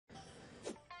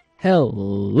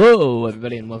Hello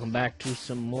everybody and welcome back to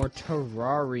some more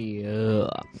Terraria.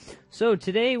 So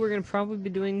today we're going to probably be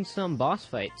doing some boss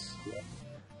fights.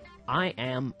 I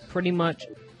am pretty much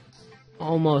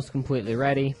almost completely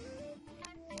ready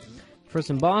for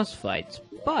some boss fights,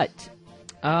 but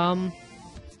I want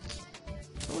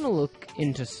to look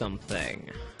into something.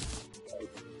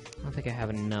 I don't think I have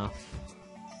enough.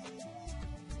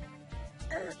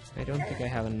 I don't think I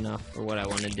have enough for what I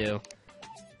want to do.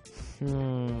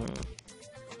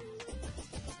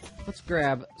 Let's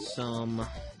grab some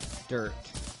dirt.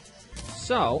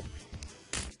 So,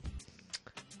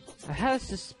 I had a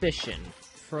suspicion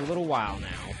for a little while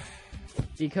now,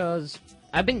 because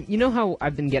you know how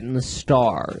I've been getting the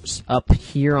stars up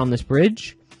here on this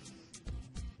bridge?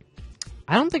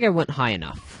 I don't think I went high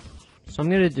enough, so I'm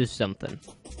gonna do something.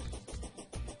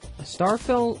 A star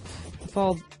fell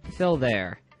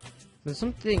there. There's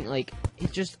something, like,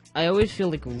 I always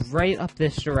feel like right up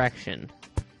this direction,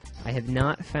 I have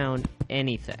not found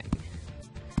anything.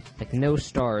 Like, no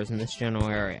stars in this general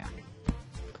area.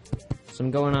 So I'm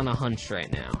going on a hunch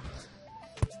right now.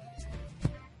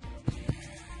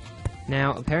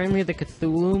 Now, apparently the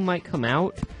Cthulhu might come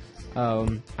out.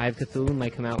 Cthulhu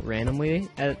might come out randomly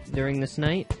during this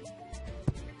night.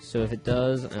 So if it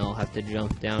does, I'll have to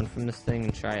jump down from this thing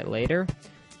and try it later.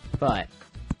 But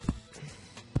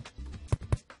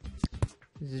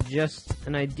this is just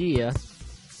an idea.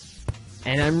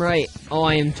 And I'm right. Oh,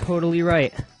 I am totally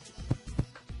right.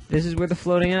 This is where the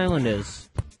floating island is.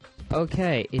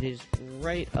 Okay, it is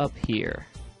right up here.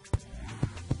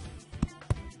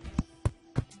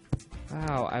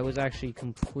 Wow, I was actually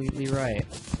completely right.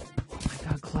 Oh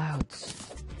my god,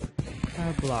 clouds.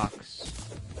 Cloud blocks.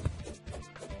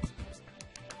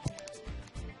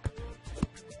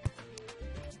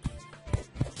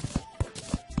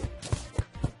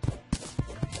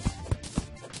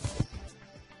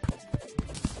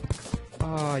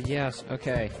 Oh, yes,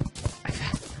 okay.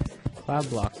 Cloud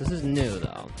blocks. This is new,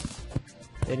 though.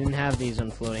 They didn't have these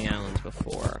on floating islands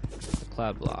before. The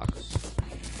cloud blocks.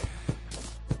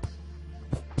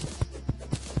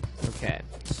 Okay,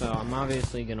 so I'm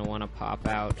obviously going to want to pop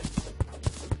out.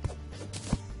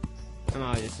 I'm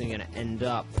obviously going to end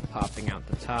up popping out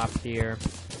the top here.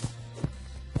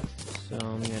 So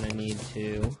I'm going to need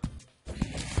to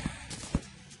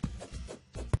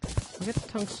get the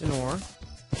tungsten ore.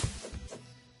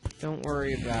 Don't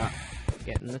worry about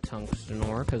getting the tungsten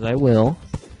ore, because I will.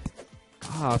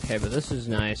 Oh, okay, but this is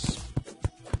nice.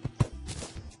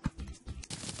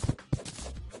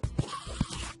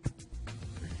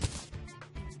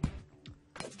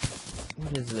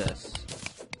 What is this?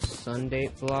 Sun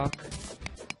date block?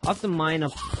 I'll have to mine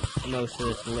up most of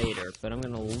this later, but I'm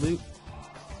gonna loot.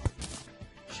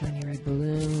 Shiny red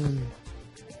balloon.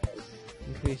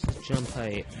 Increases jump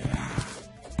height.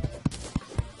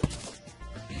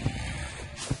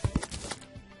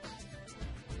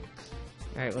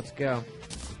 Alright, let's go.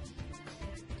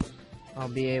 I'll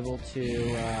be able to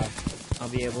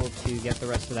get the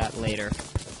rest of that later.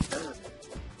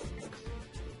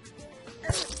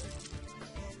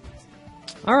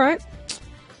 Alright.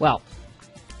 Well,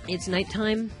 it's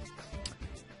nighttime.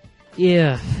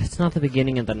 Yeah, it's not the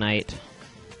beginning of the night.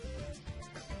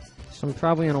 So I'm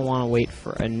probably gonna want to wait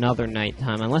for another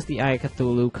nighttime, unless the Eye of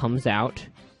Cthulhu comes out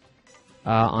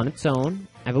on its own.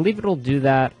 I believe it'll do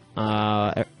that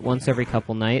once every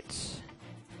couple nights.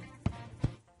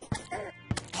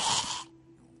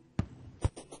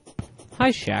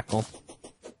 Hi, Shackle.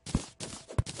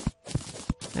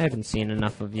 I haven't seen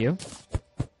enough of you.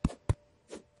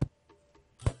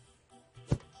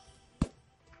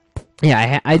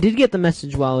 Yeah, I did get the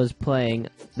message while I was playing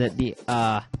that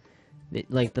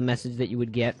like the message that you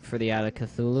would get for the Eye of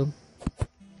Cthulhu.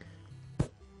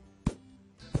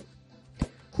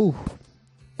 Whew.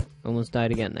 Almost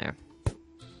died again there.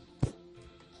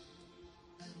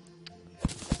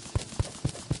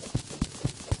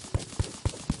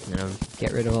 Now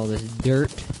get rid of all this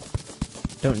dirt.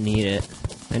 Don't need it.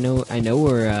 I know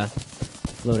where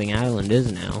floating island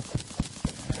is now.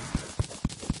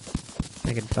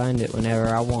 I can find it whenever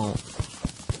I want.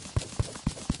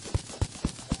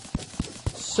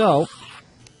 So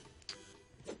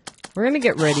we're gonna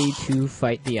get ready to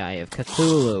fight the Eye of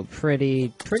Cthulhu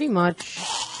pretty much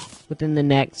within the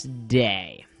next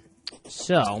day.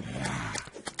 So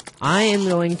I am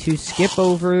going to skip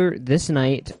over this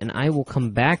night, and I will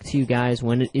come back to you guys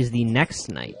when it is the next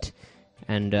night,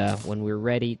 and when we're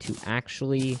ready to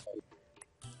actually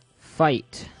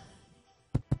fight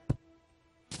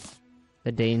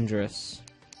the dangerous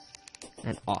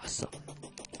and awesome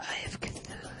Eye of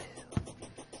Cthulhu.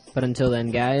 But until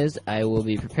then, guys, I will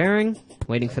be preparing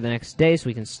waiting for the next day so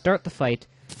we can start the fight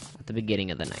at the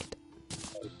beginning of the night.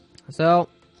 So,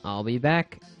 I'll be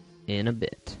back in a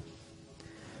bit.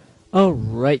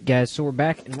 Alright guys, so we're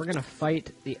back and we're gonna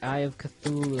fight the Eye of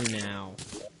Cthulhu now.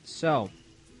 So,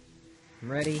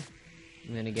 I'm ready.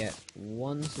 I'm gonna get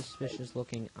one suspicious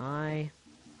looking eye.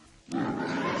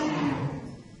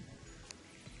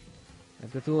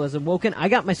 Cthulhu has awoken. I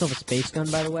got myself a space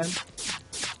gun, by the way.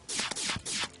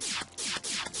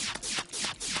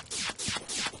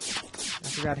 I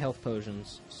forgot health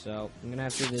potions, so I'm gonna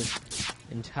have to do this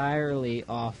entirely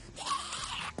off.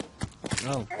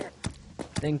 Oh.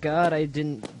 Thank God I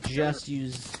didn't just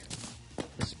use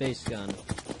the space gun,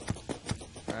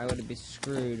 or I would be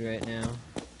screwed right now.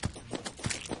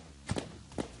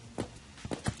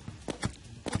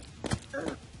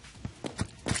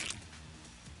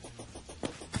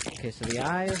 Okay, so the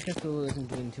Eye of Cthulhu isn't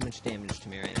doing too much damage to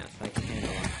me right now, so I can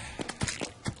handle it.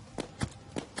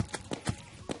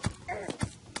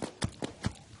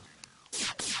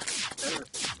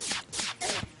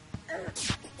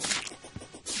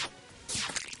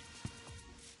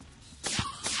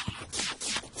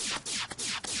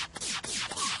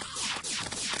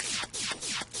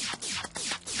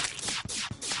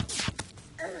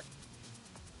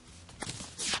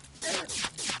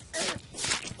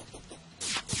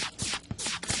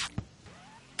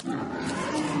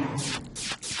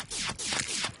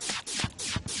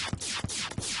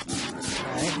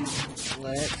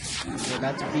 We're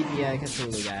about to beat the Eye of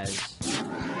Cthulhu, guys.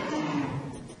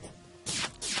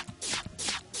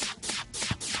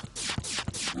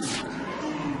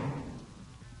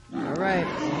 Alright,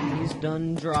 well, he's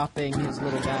done dropping his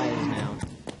little guys now.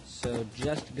 So,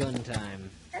 just gun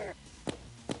time.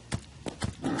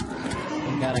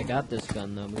 Thank God I got this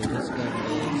gun, though, because this gun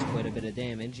does quite a bit of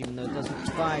damage, even though it doesn't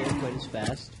fire quite as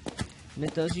fast. And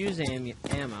it does use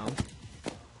ammo.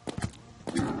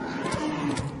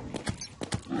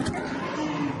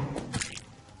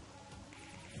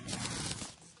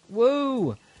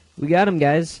 Whoa! We got him,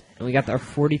 guys. And we got our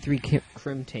 43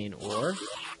 Crimtane ore.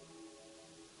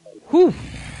 Whew!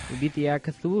 We beat the Eye of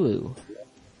Cthulhu.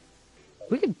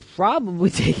 We could probably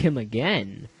take him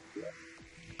again,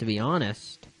 to be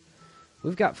honest.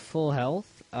 We've got full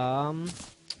health.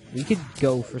 We could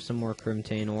go for some more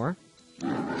Crimtane ore.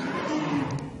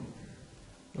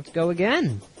 Let's go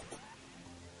again.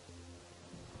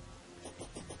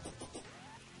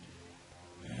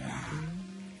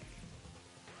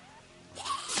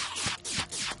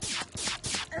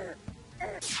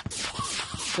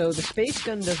 So the space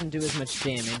gun doesn't do as much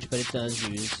damage, but it does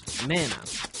use mana.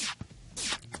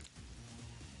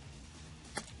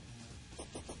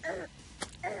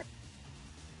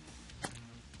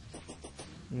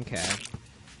 Okay.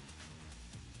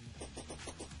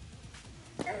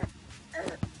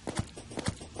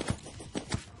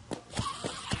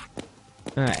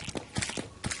 Alright.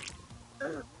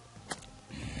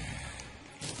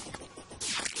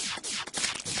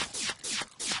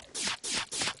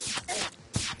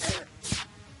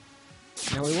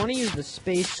 Now we want to use the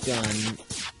space gun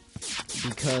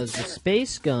because the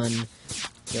space gun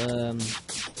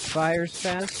fires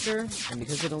faster, and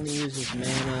because it only uses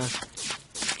mana,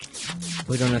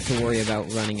 we don't have to worry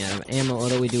about running out of ammo,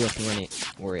 although we do have to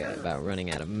worry about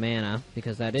running out of mana,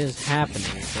 because that is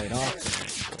happening quite often,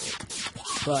 actually.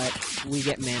 But we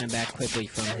get mana back quickly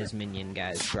from his minion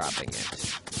guys dropping it.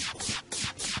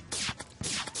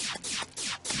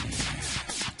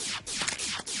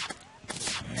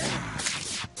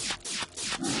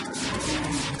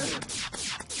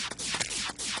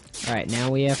 Alright, now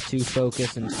we have to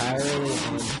focus entirely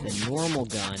on the normal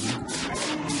gun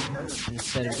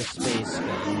instead of the space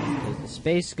gun, because the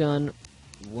space gun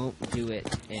won't do it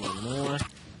anymore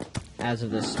as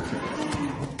of this point.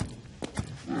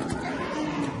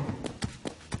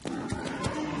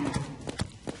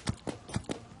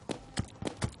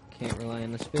 Can't rely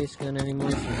on the space gun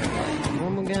anymore, so we have to rely on the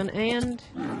normal gun, and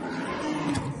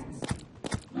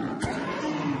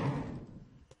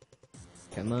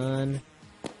come on.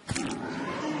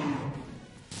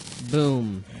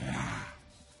 Boom.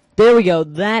 There we go.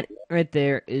 That right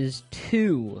there is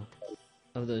 2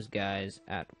 of those guys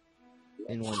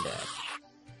in one day.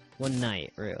 One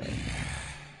night, really.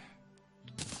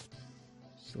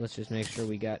 So let's just make sure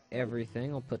we got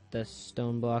everything. I'll put this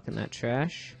stone block in that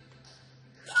trash.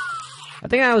 I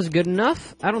think that was good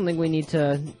enough. I don't think we need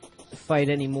to fight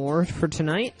anymore for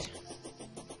tonight.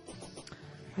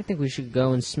 I think we should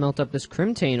go and smelt up this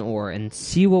Crimtane ore and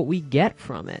see what we get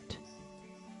from it.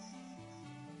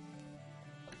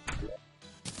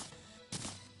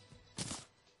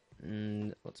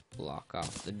 And let's block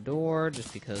off the door,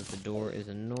 just because the door is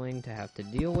annoying to have to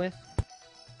deal with.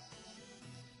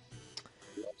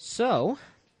 So,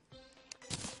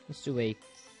 let's do a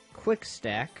quick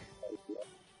stack.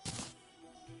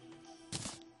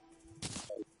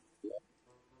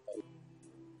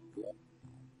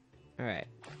 Alright,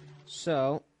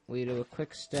 so we do a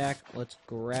quick stack. Let's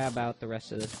grab out the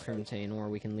rest of this crimtane, or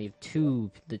we can leave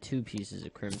the two pieces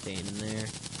of crimtane in there.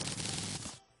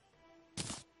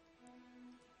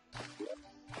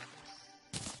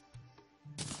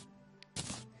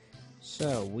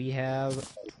 So, we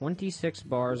have 26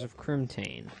 bars of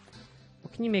crimtane.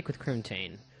 What can you make with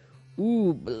crimtane?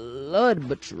 Ooh, Blood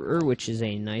Butcherer, which is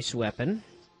a nice weapon.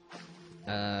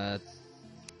 Axe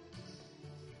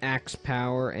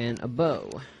power and a bow.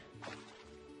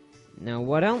 Now,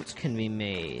 what else can be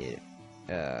made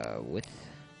with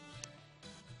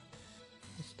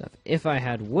stuff? If I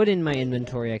had wood in my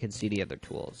inventory, I could see the other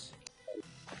tools.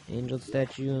 Angel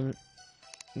statue,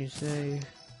 you say?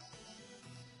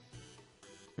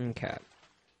 Okay.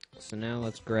 So now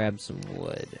let's grab some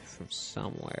wood from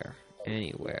somewhere,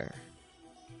 anywhere.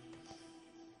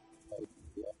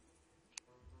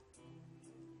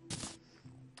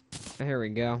 Here we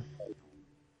go.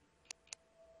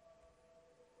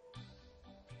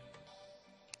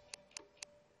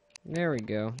 There we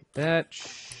go.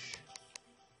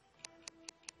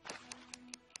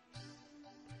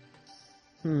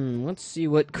 Let's see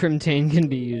what crimtane can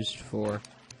be used for.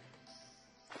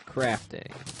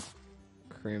 Crafting.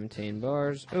 Crimtane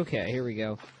bars. Okay, here we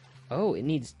go. Oh, it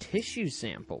needs tissue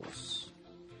samples.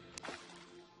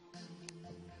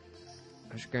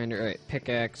 Ash grinder, alright,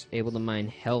 pickaxe, able to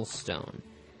mine hellstone.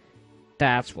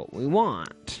 That's what we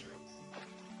want.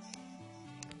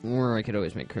 Or I could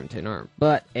always make crimtane armor.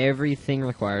 But everything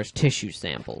requires tissue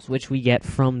samples, which we get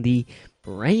from the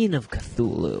Brain of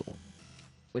Cthulhu,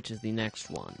 which is the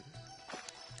next one.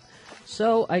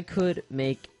 So I could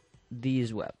make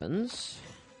these weapons.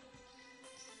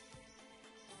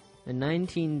 A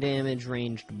 19 damage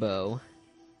ranged bow.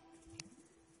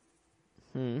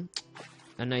 A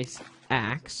nice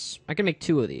axe. I can make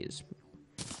 2 of these.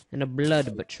 And a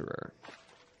blood butcherer.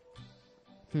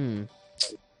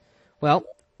 Well,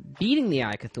 beating the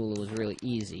Eye Cthulhu was really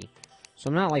easy. So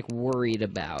I'm not, like, worried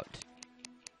about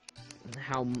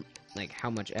how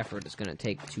much effort it's gonna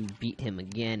take to beat him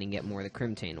again and get more of the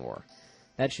crimtane ore.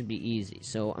 That should be easy.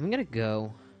 So I'm gonna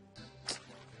go...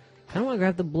 I don't want to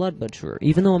grab the blood butcherer,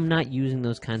 even though I'm not using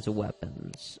those kinds of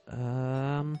weapons.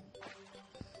 I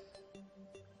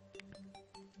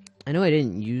know I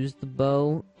didn't use the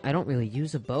bow. I don't really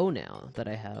use a bow now that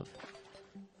I have.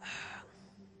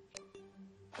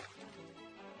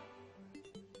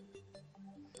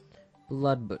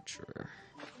 Blood butcherer.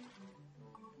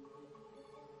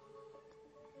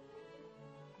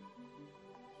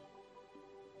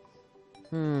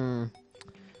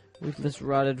 Ruthless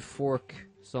rotted fork.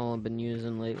 That's all I've been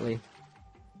using lately.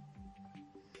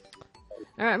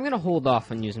 Alright, I'm gonna hold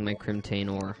off on using my crimtane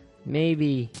ore.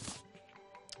 Maybe...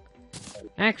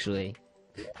 Actually,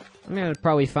 I'm gonna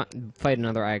probably fight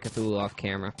another Eye Cthulhu off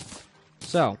camera.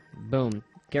 So, boom.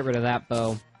 Get rid of that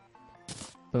bow.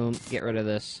 Boom. Get rid of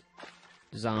this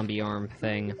zombie arm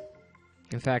thing.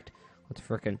 In fact, let's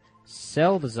frickin'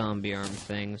 sell the zombie arm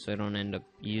thing so I don't end up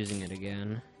using it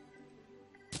again.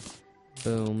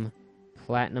 Boom.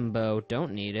 Platinum bow,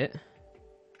 don't need it.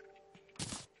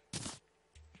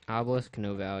 Obelisk,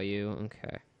 no value,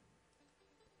 okay.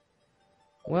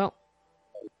 Well,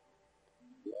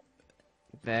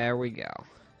 there we go.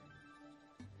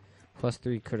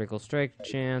 +3 critical strike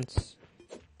chance.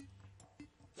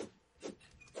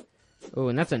 Oh,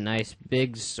 and that's a nice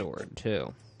big sword,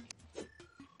 too.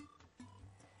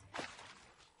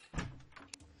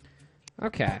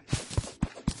 Okay.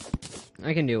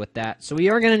 I can deal with that. So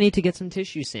we are going to need to get some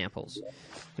tissue samples,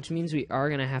 which means we are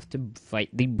going to have to fight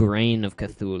the Brain of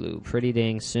Cthulhu pretty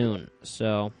dang soon.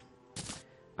 So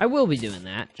I will be doing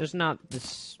that, just not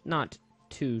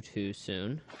too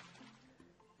soon.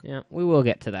 Yeah, we will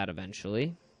get to that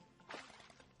eventually.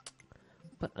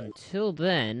 But until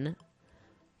then,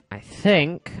 I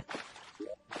think,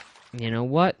 you know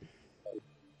what?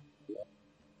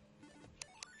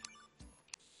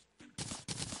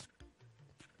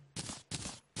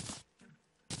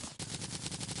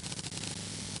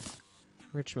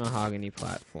 Rich mahogany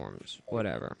platforms.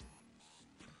 Whatever.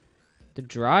 The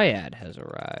Dryad has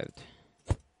arrived.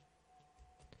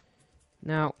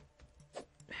 Now,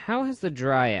 how has the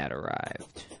Dryad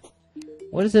arrived?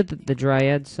 What is it that the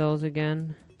Dryad sells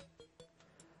again?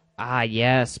 Ah,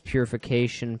 yes.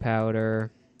 Purification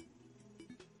powder.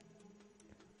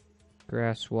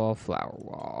 Grass wall, flower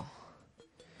wall.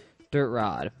 Dirt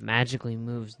rod. Magically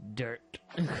moves dirt.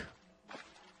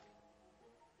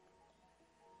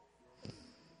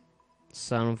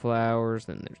 sunflowers.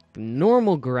 Then there's the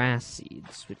normal grass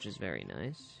seeds, which is very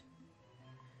nice.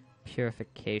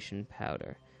 Purification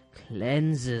powder.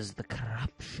 Cleanses the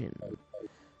corruption.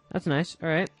 That's nice.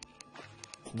 Alright.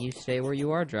 You stay where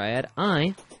you are, Dryad.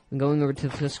 I am going over to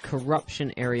this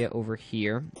corruption area over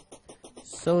here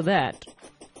so that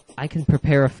I can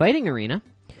prepare a fighting arena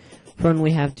for when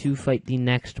we have to fight the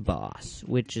next boss,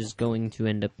 which is going to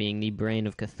end up being the Brain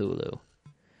of Cthulhu.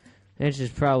 Which is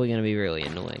probably going to be really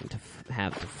annoying to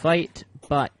have to fight,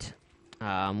 but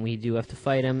we do have to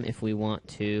fight him if we want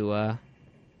to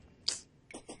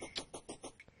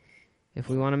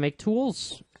make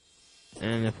tools,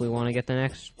 and if we want to get the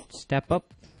next step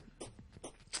up.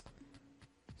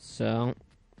 So,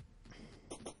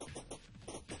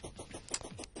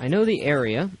 I know the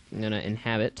area I'm going to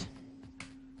inhabit.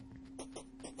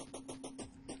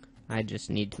 I just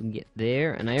need to get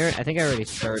there, and I think I already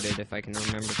started, if I can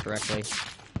remember correctly.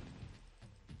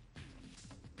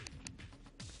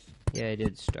 Yeah, I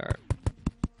did start.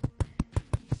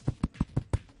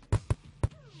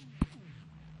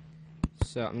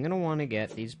 So, I'm gonna want to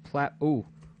get these ooh.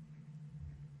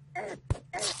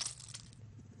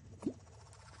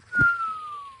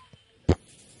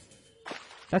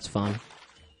 That's fun.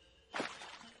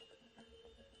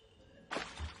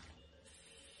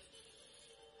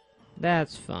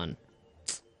 That's fun.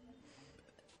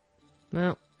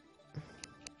 Well,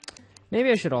 maybe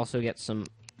I should also get some...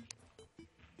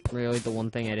 Really, the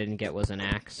one thing I didn't get was an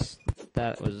axe.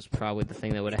 That was probably the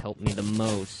thing that would have helped me the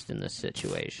most in this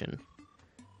situation.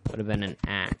 Would have been an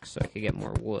axe, so I could get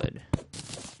more wood.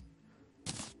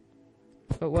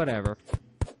 But whatever.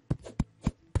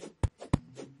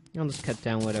 I'll just cut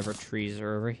down whatever trees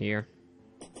are over here.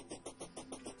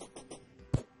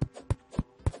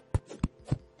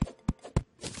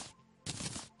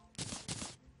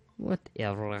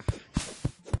 Whatever.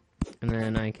 And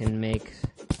then I can make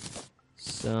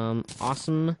some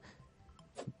awesome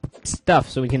stuff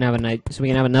so we can have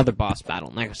another boss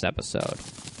battle next episode.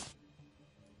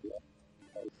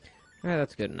 Alright,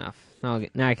 that's good enough. Now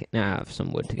I have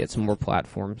some wood to get some more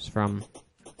platforms from.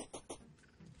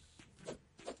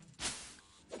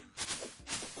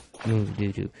 Ooh,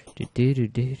 do.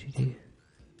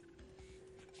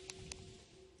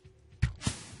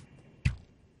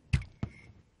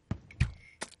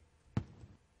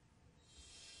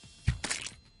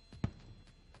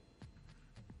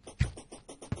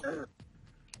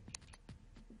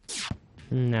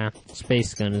 Nah,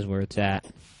 space gun is where it's at.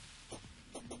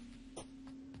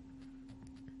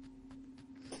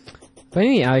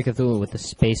 Fighting the Eye of Cthulhu with the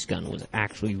space gun was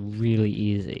actually really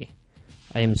easy.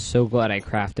 I am so glad I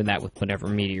crafted that with whatever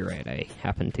meteorite I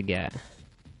happened to get.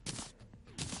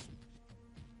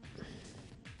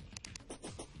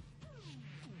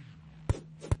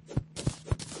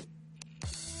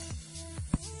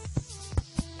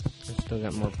 I still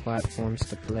got more platforms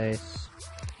to place.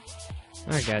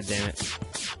 Oh, god damn it.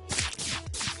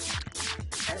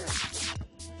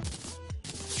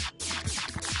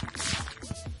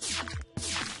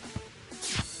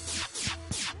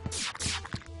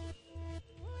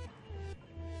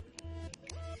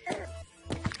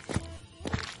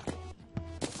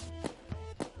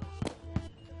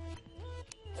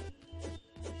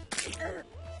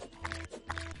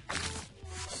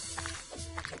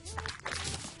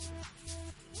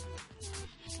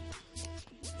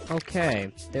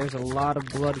 Okay, there's a lot of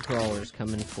blood crawlers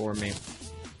coming for me.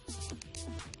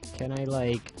 Can I,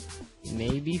 like,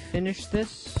 maybe finish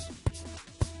this?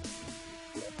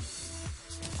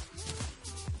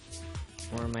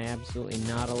 Or am I absolutely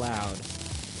not allowed?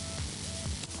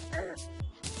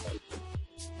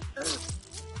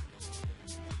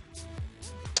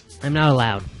 I'm not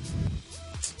allowed.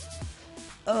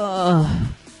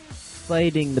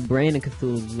 Fighting the Brain of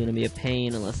Cthulhu is gonna be a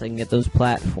pain unless I can get those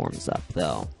platforms up,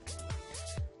 though.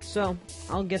 So,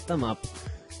 I'll get them up.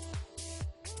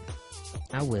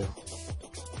 I will.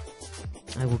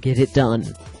 I will get it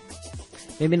done.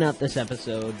 Maybe not this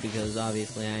episode, because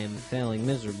obviously I am failing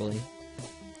miserably.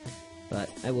 But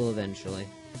I will eventually.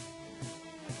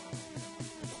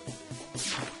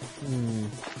 Ooh,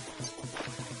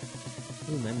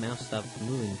 my mouse stopped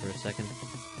moving for a second.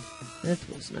 That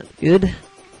was not good.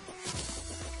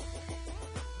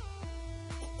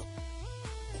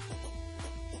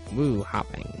 Woo,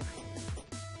 hopping.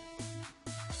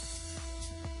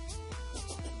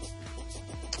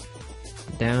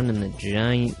 Down in the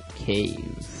giant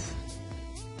cave.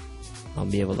 I'll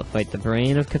be able to fight the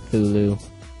Brain of Cthulhu.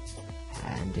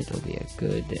 And it'll be a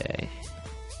good day.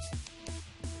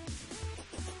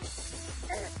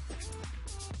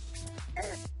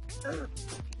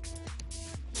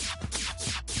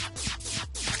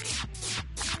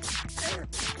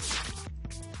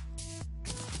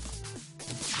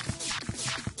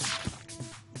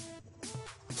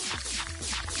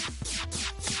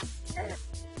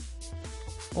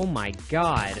 Oh my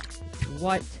god.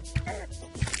 What?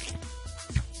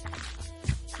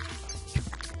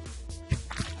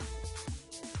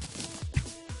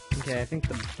 Okay, I think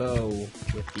the bow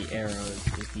with the arrows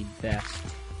is the best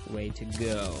way to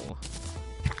go.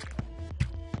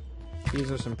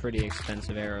 These are some pretty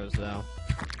expensive arrows, though.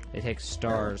 They take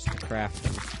stars to craft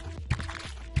them.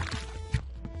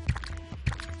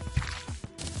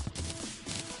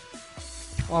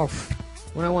 Oh,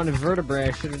 when I wanted vertebrae,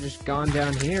 I should have just gone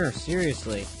down here.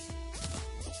 Seriously.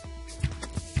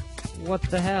 What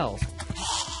the hell?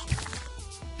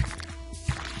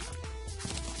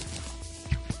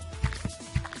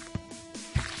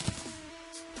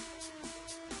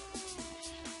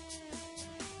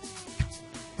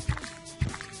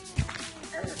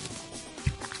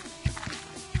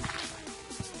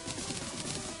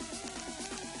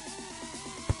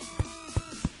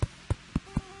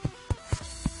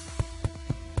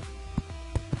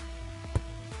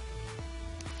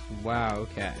 Wow,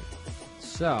 okay.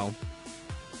 So,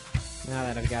 now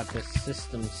that I've got this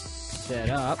system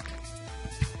set up,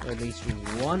 or at least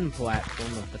one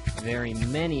platform of the very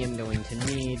many I'm going to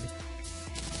need,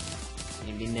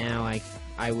 maybe now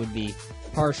I would be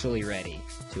partially ready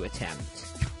to attempt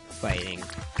fighting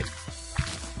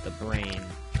the brain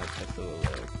of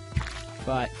Cthulhu.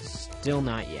 But still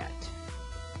not yet.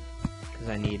 Because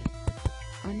I need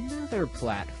another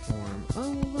platform.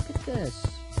 Oh, look at this.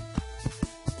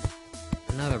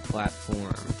 Another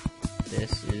platform.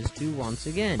 This is to, once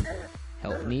again,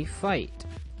 help me fight.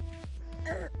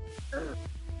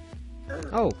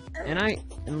 Oh,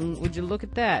 and would you look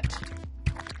at that?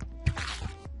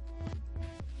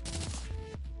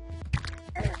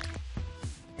 I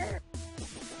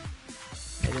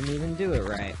didn't even do it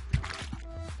right.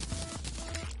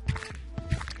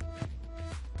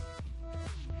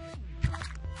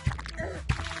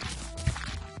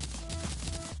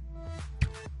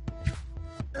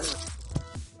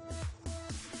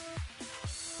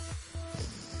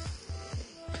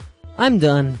 I'm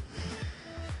done.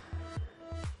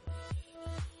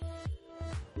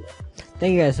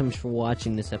 Thank you guys so much for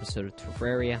watching this episode of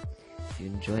Terraria. If you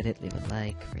enjoyed it, leave a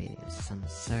like, rating of some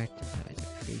sort. I would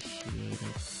appreciate it.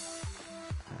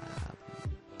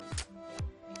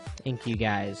 Thank you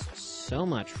guys so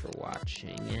much for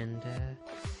watching, and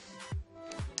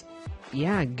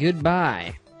yeah,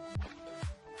 goodbye.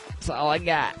 That's all I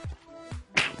got.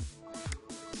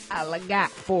 All I got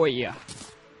for you.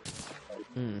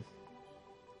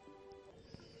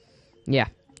 Yeah,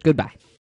 goodbye.